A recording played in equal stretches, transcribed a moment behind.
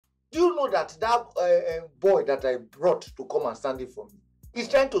Do you know that boy that I brought to come and stand in for me, he's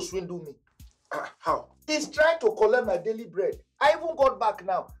trying to swindle me? How? He's trying to collect my daily bread. I even got back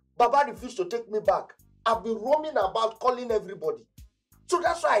now. Baba refused to take me back. I've been roaming about calling everybody. So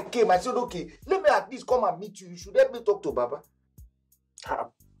that's why I came. I said, okay, let me at least come and meet you. You should help me talk to Baba.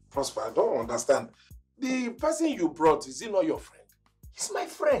 Prosper, I don't understand. The person you brought, is he not your friend? He's my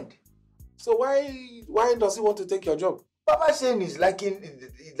friend. So why does he want to take your job? Baba saying he's liking,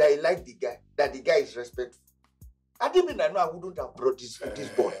 that he like the guy, that the guy is respectful. I didn't know I wouldn't have brought this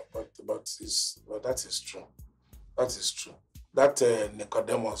boy. But that is true. That is true. That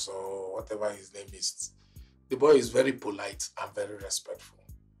Nicodemus or whatever his name is, the boy is very polite and very respectful.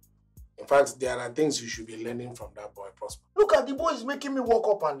 In fact, there are things you should be learning from that boy, Prosper. Look at the boy is making me walk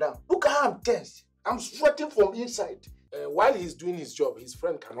up and down. Look at how I'm tense. I'm sweating from inside. While he's doing his job, his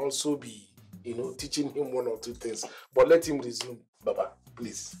friend can also be, teaching him one or two things. But let him resume. Baba,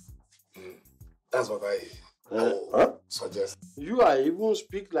 please. That's what I suggest. You are even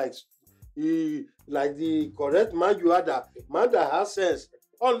speak like the correct man you are, that man that has sense.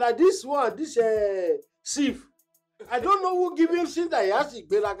 Unlike this one, this thief. I don't know who give him since that he has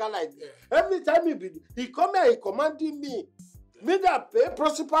Igberaga like this. Every time he come here, he commanding me. Me that pay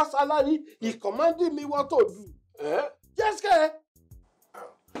principal salary, he commanding me what to do. Yes, sir.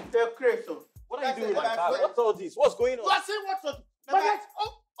 They're crazy. What are you doing with my bag? What's all this? What's going on? You are saying what to do?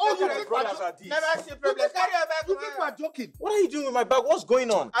 You think brothers are these? Never see problem. Carry your bag. You think we are joking? What are you doing with my bag? What's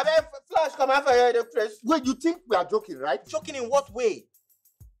going on? I mean, flash come out for you, the Chris. Wait, you think we are joking, right? Joking in what way?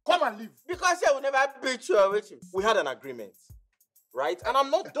 Come and leave. Because I will never beat you or with you. We had an agreement, right? And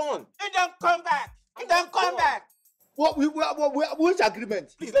I'm not done. You don't come back. You don't come back. Which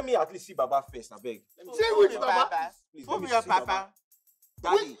agreement? Please let me at least see Baba first, I beg. See which Baba? Please, Who be your papa?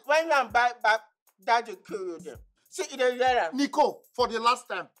 Daddy. When you are back, Daddy kill you there. See, you don't hear him. Nico, for the last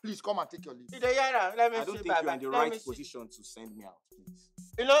time, please come and take your leave. You don't hear him. Let me see, I don't think Baba. you're in the right position to send me out, please.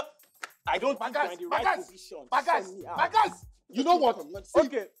 You know, I don't think you're in the right position to send me out. My guys, you know what? See,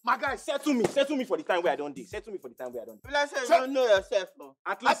 Okay, my guys, settle me for the time where I don't do. Settle me for the time where I don't do. let's say you don't know yourself. No.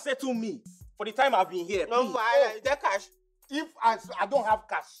 At least settle me for the time I've been here. No, Please. why? Is that cash? if I don't have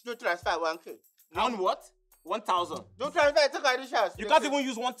cash, Do transfer 1K. One what? 1,000. Do transfer, take out the shares. You can't even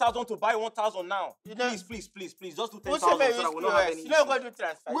use 1,000 to buy 1,000 now. You don't- Please. Just do Who 10,000 say so may that use we don't have POS? any You don't issues. go do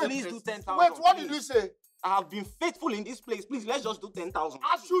transfer. Wait, Please do 10,000. wait, what did please. you say? I have been faithful in this place. Please, let's just do 10,000.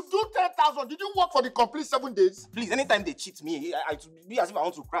 I should do 10,000. Did you work for the complete 7 days? Please, anytime they cheat me, I be as if I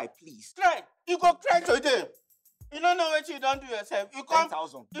want to cry. Please. Cry. You go cry today. You don't know what you don't do yourself. You come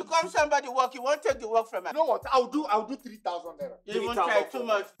 10,000. somebody work, you won't take the work from You her. know what? I'll do 3,000 naira. You even 3,000 try too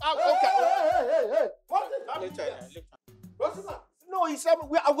much. Okay. What is happening? Later. Rosina, no, he said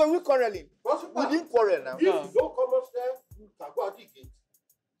we quarreling. We didn't quarrel now. No. If you don't come upstairs, you can go at the gate.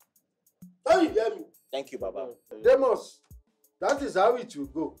 Now you hear me? Thank you, Baba. Demos, that is how it will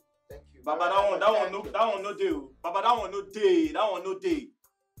go. Thank you. Baba, that one no day. Baba, that one no day.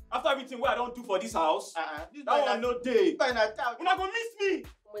 After everything what I don't do for this house, This that one no day. boy na town. Una go miss me.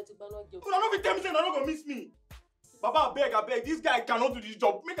 Una no be tell me say una no go miss me. Baba, I beg, this guy cannot do this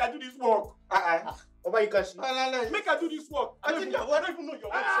job. Make I do this work. Oba, you can see. Make I do this work. I don't even know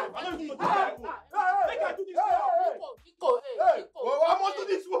your own self. I don't even know this guy. Make I do this work. I want to do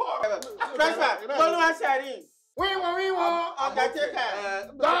this work. Transfer. Don't answer him. We want. Undertaker.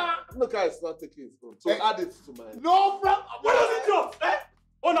 Look, it's not taking his own. So add it to mine. No problem. What does it do?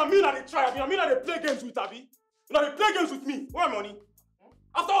 Oh, na me na dey try. I mean na dey play games with Abi. You know they play games with me. Where my money?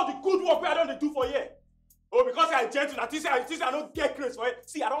 After all the good work I don't do for you. Oh, because I gentle. I think I don't get crazy for it.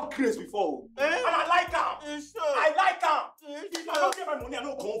 See, I don't crazy before. And I like him. Sure. I like him. If I don't get my money, I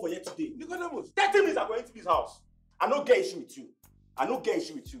don't come over here today. Nicodemus, 30 minutes I'm going to this house. I don't get issue with you.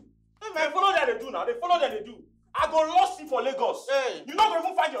 They follow that they do now. They follow that they do. I go lost you for Lagos. Hey. You not going to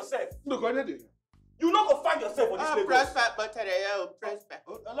even find yourself. You not going to find yourself for this Lagos. Press back, but press back.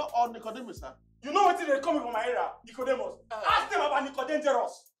 Nicodemus, sir. You know what they come from my area, Nicodemus. Ask them about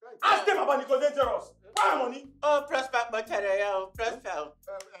Nicodemus. Ask them about Nicodemus. Where my money? Oh, press back, but press back.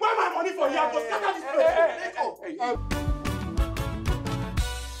 Where my money for you? I go scatter this place. Hey.